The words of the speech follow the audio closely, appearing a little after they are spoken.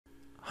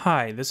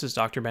Hi, this is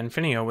Dr. Ben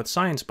Finio with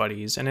Science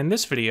Buddies, and in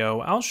this video,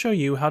 I'll show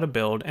you how to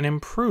build an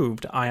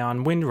improved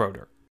ion wind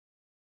rotor.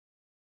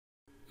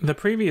 The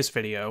previous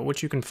video,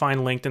 which you can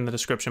find linked in the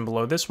description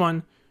below this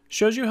one,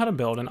 shows you how to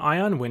build an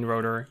ion wind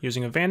rotor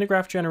using a Van de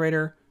Graaff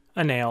generator,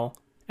 a nail,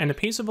 and a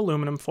piece of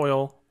aluminum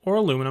foil or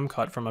aluminum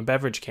cut from a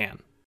beverage can.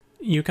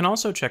 You can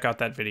also check out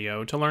that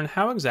video to learn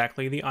how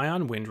exactly the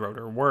ion wind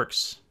rotor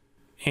works.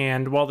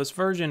 And while this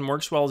version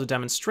works well as a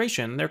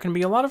demonstration, there can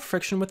be a lot of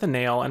friction with the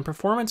nail and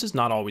performance is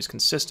not always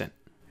consistent.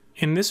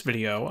 In this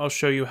video, I'll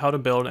show you how to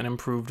build an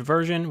improved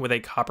version with a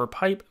copper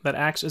pipe that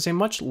acts as a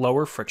much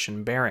lower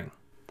friction bearing.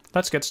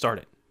 Let's get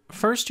started.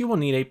 First, you will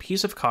need a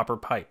piece of copper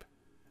pipe.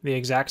 The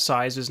exact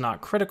size is not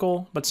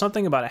critical, but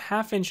something about a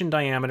 1/2 inch in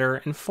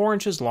diameter and 4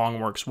 inches long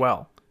works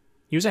well.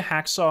 Use a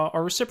hacksaw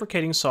or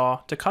reciprocating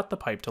saw to cut the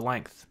pipe to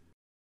length.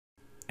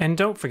 And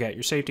don't forget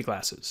your safety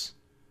glasses.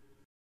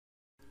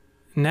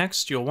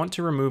 Next, you'll want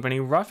to remove any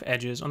rough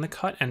edges on the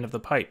cut end of the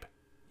pipe.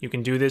 You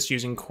can do this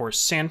using coarse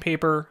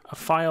sandpaper, a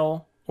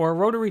file, or a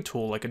rotary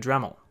tool like a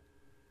Dremel.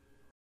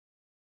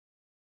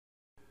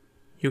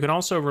 You can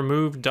also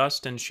remove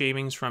dust and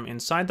shavings from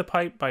inside the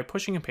pipe by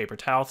pushing a paper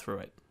towel through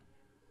it.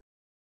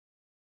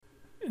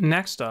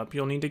 Next up,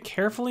 you'll need to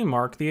carefully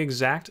mark the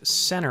exact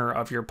center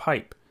of your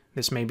pipe.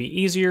 This may be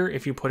easier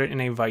if you put it in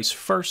a vise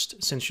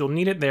first, since you'll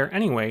need it there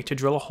anyway to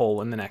drill a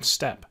hole in the next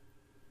step.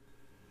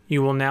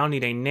 You will now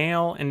need a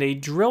nail and a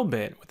drill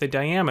bit with a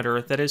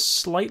diameter that is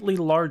slightly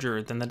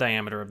larger than the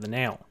diameter of the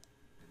nail.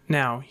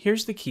 Now,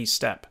 here's the key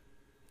step.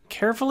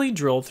 Carefully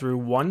drill through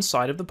one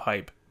side of the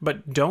pipe,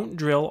 but don't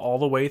drill all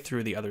the way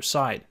through the other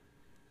side.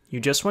 You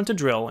just want to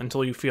drill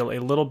until you feel a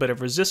little bit of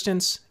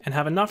resistance and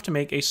have enough to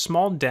make a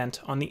small dent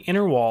on the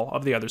inner wall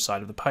of the other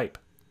side of the pipe.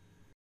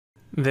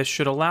 This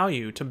should allow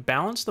you to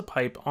balance the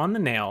pipe on the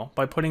nail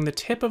by putting the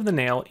tip of the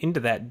nail into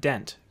that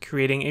dent,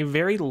 creating a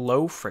very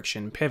low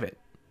friction pivot.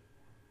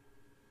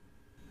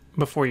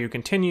 Before you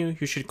continue,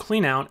 you should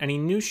clean out any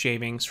new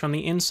shavings from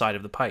the inside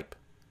of the pipe.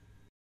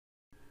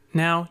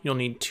 Now, you'll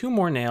need 2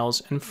 more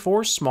nails and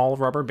 4 small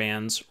rubber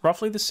bands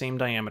roughly the same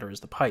diameter as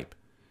the pipe.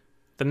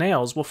 The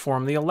nails will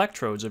form the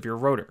electrodes of your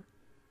rotor.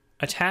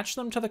 Attach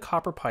them to the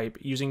copper pipe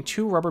using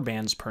 2 rubber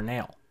bands per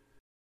nail.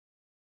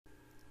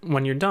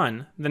 When you're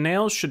done, the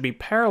nails should be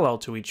parallel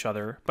to each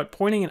other, but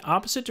pointing in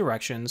opposite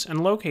directions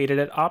and located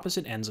at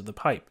opposite ends of the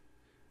pipe.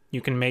 You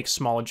can make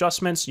small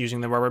adjustments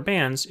using the rubber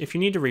bands if you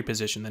need to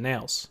reposition the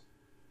nails.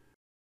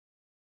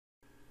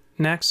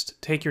 Next,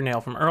 take your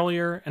nail from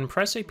earlier and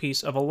press a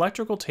piece of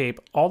electrical tape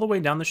all the way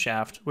down the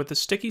shaft with the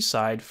sticky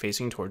side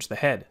facing towards the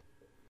head.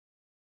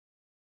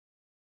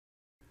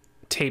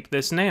 Tape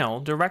this nail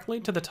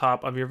directly to the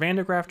top of your Van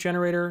de Graaff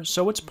generator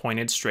so it's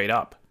pointed straight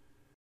up.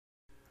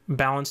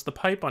 Balance the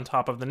pipe on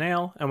top of the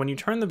nail, and when you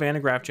turn the Van de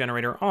Graaff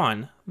generator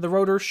on, the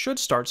rotor should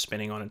start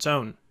spinning on its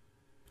own.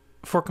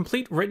 For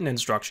complete written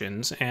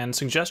instructions and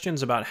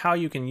suggestions about how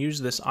you can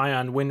use this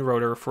ion wind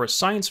rotor for a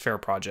science fair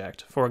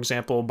project, for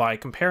example by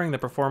comparing the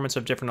performance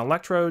of different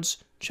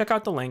electrodes, check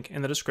out the link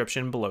in the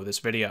description below this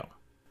video.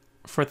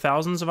 For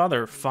thousands of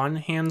other fun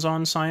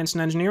hands-on science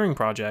and engineering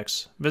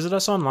projects, visit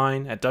us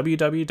online at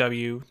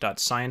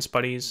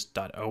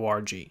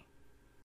www.sciencebuddies.org.